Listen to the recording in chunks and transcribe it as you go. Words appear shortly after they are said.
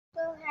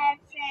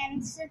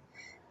friends.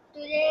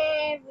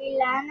 Today we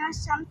learn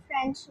some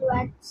French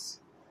words.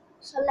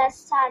 So let's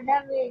start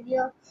the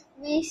video.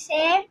 We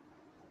say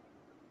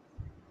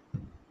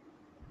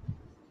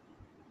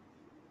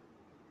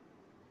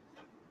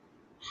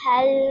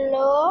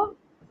hello,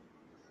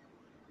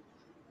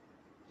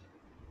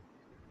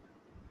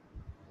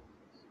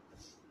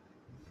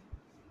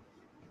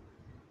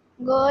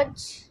 good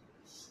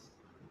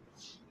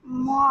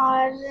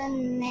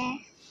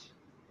morning,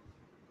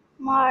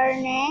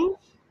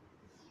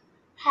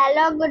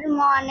 hello, good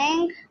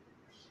morning.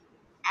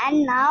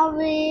 And now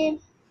we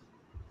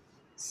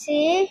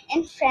see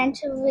in French.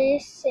 We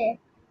say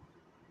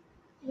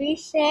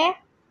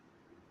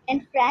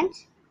in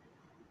French.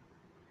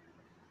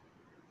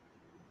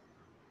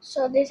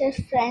 So this is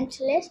French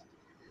list.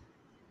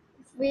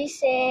 We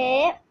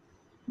say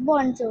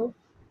bonjour.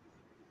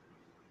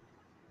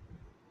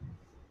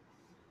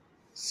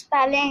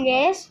 Spelling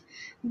is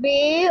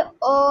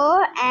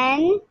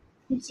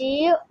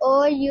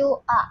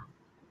bonjour.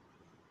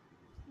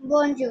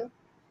 Bonjour.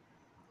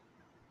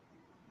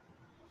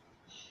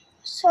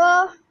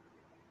 So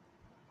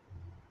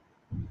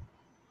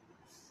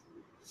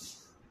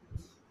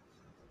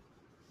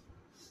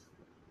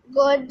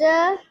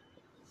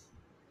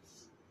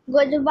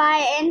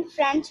goodbye in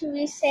French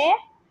we say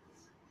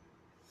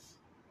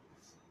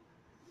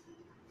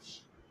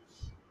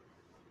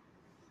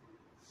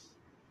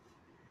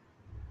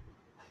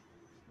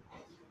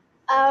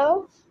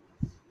au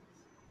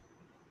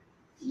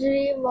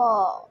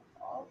revoir.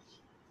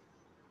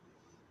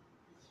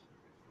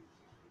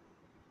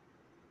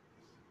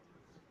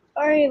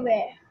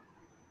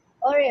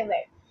 Au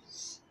revoir.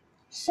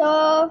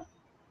 So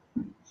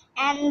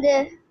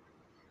and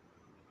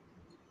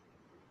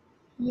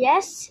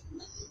yes,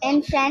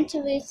 in French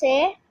we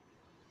say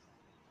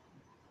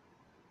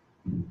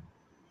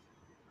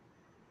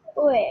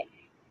oui.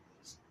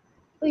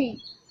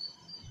 Oui.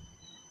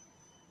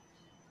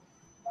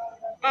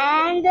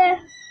 And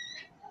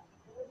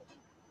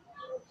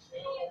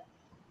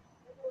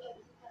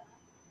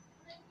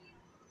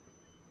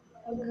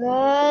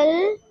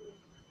girl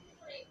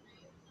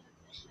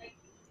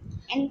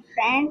in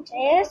French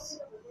is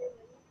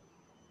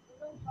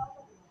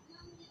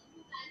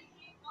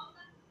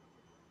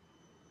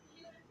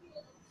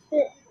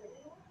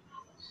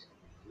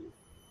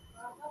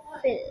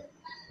fille.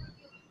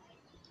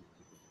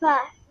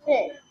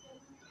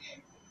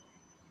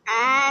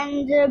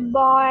 And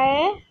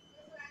boy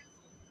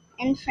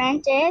in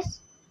French is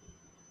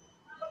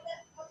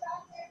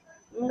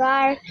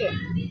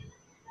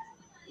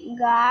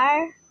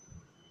garçon.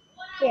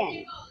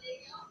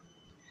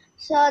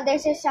 So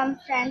this is some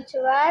French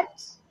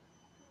words.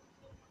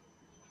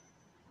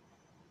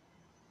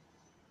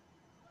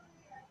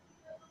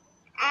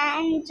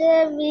 And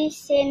we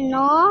say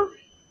no.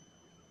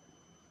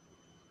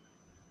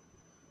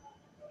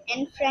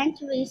 In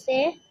French we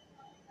say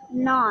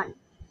non.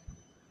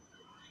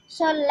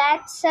 So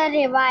let's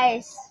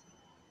revise.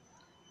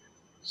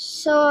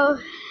 So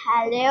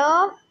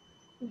hello.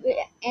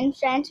 In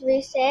French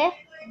we say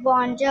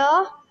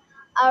bonjour.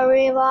 Au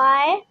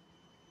revoir.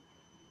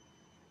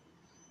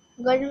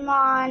 Good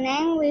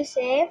morning we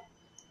say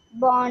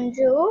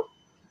bonjour.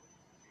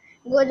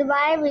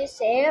 Goodbye we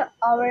say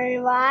au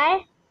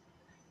revoir.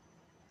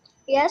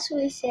 Yes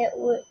we say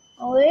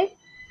oui.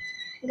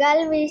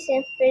 Girl we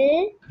say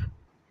fille.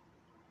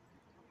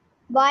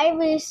 Boy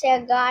we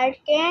say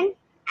garden.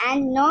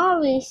 And no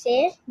we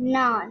say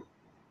non.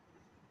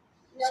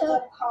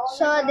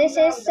 So this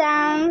is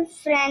some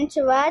French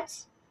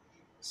words.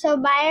 So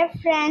bye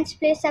friends,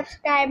 please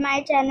subscribe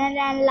my channel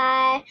and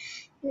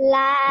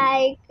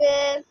like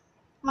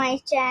my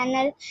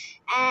channel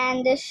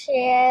and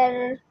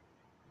share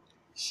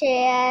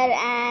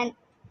and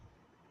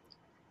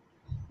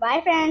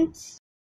bye friends.